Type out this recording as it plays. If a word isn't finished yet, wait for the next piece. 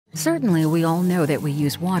Certainly, we all know that we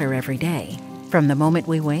use water every day, from the moment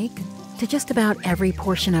we wake to just about every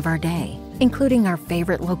portion of our day, including our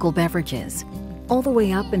favorite local beverages, all the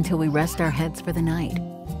way up until we rest our heads for the night.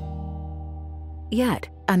 Yet,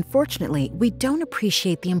 unfortunately, we don't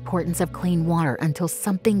appreciate the importance of clean water until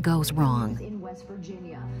something goes wrong. In West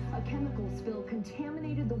Virginia, a chemical spill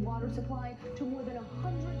contaminated the water supply to more than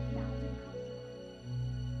 100,000 customers.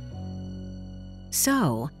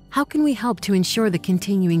 So, how can we help to ensure the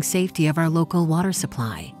continuing safety of our local water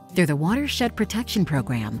supply? Through the Watershed Protection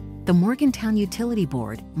Program, the Morgantown Utility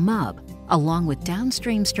Board, MUB, along with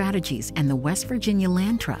Downstream Strategies and the West Virginia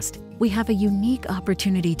Land Trust, we have a unique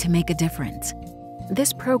opportunity to make a difference.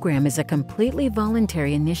 This program is a completely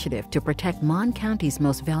voluntary initiative to protect Mon County's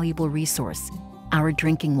most valuable resource, our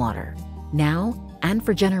drinking water, now and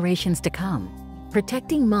for generations to come.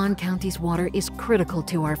 Protecting Mon County's water is critical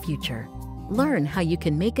to our future. Learn how you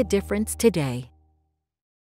can make a difference today.